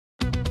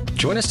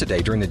Join us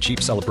today during the Jeep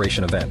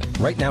Celebration event.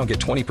 Right now, get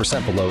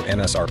 20% below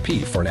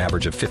MSRP for an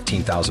average of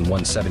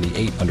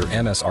 $15,178 under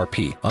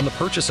MSRP on the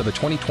purchase of a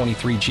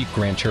 2023 Jeep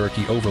Grand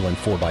Cherokee Overland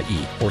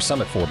 4xE or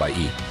Summit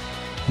 4xE.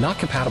 Not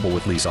compatible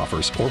with lease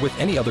offers or with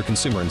any other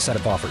consumer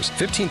incentive offers.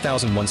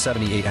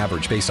 $15,178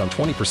 average based on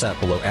 20%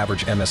 below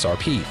average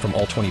MSRP from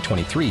all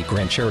 2023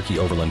 Grand Cherokee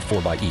Overland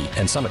 4xE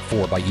and Summit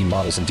 4xE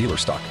models in dealer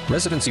stock.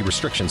 Residency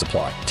restrictions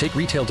apply. Take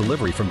retail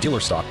delivery from dealer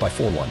stock by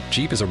 4/1.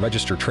 Jeep is a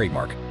registered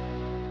trademark.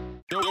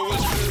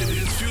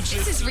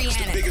 This is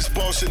Rihanna. The biggest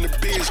boss in the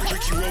biz,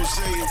 Ricky Rose.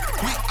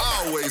 We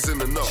always in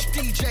the know.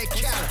 DJ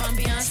Khaled. I'm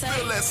Beyonce.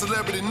 Feel that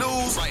celebrity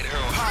news right here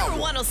on Power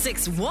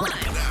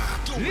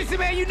 106.1. Listen,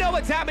 man, you know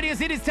what time it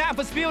is. It is time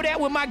for Spill That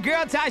with my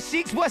girl, Ty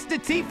Sheeks. What's the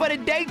tea for the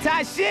day,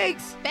 Ty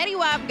Sheeks? Fetty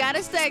Wap got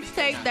a sex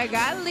tape that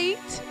got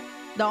leaked.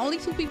 The only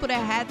two people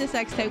that had the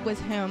sex tape was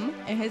him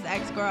and his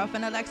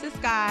ex-girlfriend, Alexis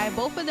Skyy.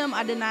 Both of them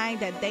are denying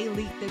that they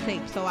leaked the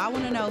tape. So I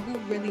want to know who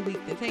really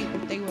leaked the tape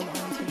if they were the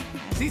only two.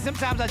 See,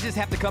 sometimes I just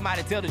have to come out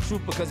and tell the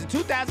truth because in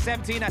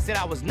 2017, I said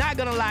I was not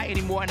going to lie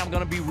anymore and I'm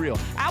going to be real.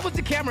 I was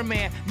the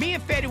cameraman. Me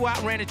and Fetty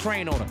Wap ran a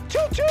train on him.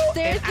 Choo-choo.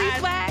 Seriously,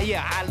 Swag?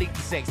 Yeah, I leaked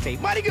the sex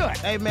tape. Mighty good.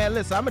 Hey, man,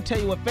 listen, I'm going to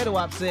tell you what Fetty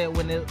Wap said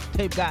when the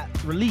tape got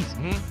released.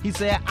 Mm-hmm. He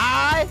said,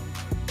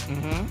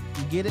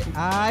 You get it?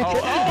 I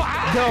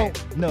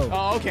don't know.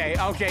 Oh, okay.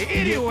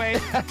 Anyway,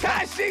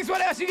 Ty Sheeks,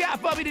 what else you got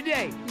for me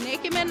today?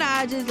 Nicki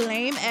Minaj's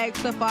lame ex,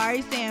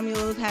 Safaree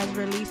Samuels, has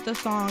released a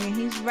song and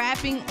he's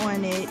rapping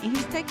on it. And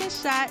he's taking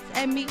shots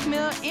at Meek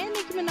Mill and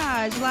Nicki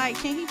Minaj. Like,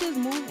 can he just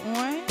move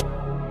on?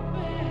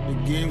 The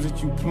games that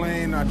you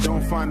playing, I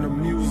don't find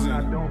amusing.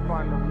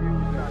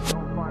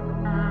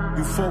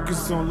 You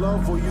focused on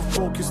love or you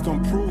focused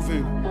on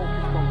proving?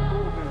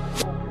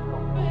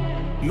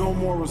 No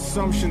more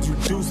assumptions,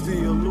 reduce the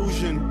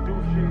illusion.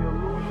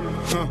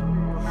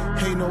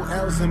 Ain't no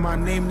L's in my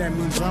name, that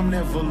means I'm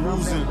never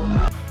losing.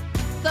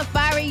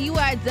 Safaree, you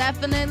are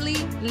definitely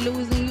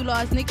losing. You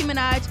lost Nicki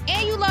Minaj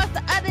and you lost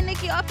the other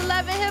Nicki off the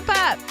Love and Hip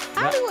Hop.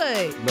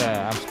 Hollywood.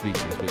 I'm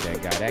speechless with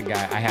that guy. That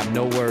guy, I have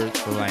no words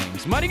for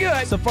lames. Money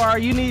good.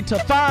 Safaree, you need to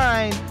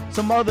find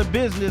some other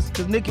business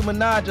because Nicki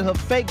Minaj and her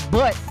fake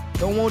butt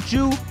don't want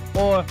you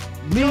or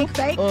me or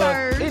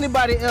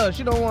anybody else.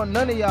 She don't want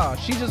none of y'all.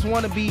 She just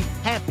want to be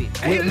happy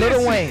with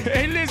Lil Wayne.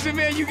 Hey, listen,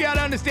 man, you got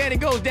to understand it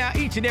goes down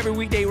each and every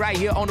weekday right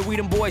here on the We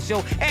Them Boys Show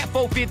at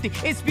 4:50.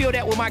 It's Spill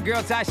That with my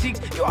girl, Ty Sheeks.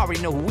 You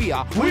already know who we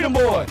are. We Them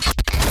Boys.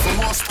 For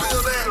more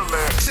Spill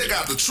That, check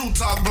out the True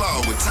Talk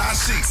blog with Ty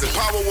Sheeks at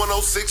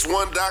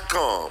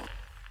power1061.com.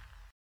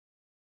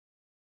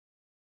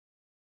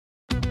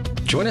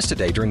 Join us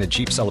today during the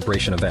Jeep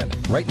Celebration event.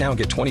 Right now,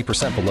 get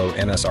 20% below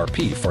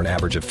MSRP for an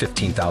average of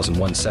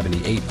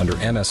 $15,178 under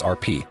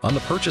MSRP on the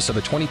purchase of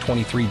a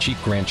 2023 Jeep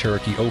Grand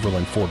Cherokee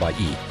Overland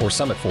 4xE or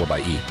Summit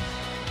 4xE.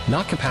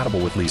 Not compatible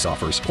with lease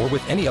offers or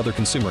with any other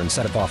consumer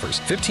incentive offers.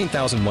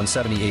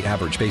 $15,178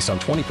 average based on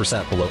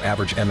 20% below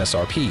average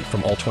MSRP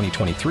from all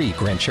 2023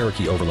 Grand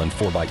Cherokee Overland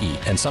 4xE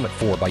and Summit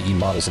 4xE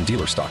models in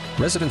dealer stock.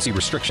 Residency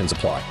restrictions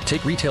apply.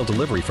 Take retail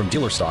delivery from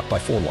dealer stock by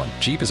 4/1.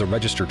 Jeep is a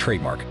registered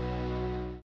trademark.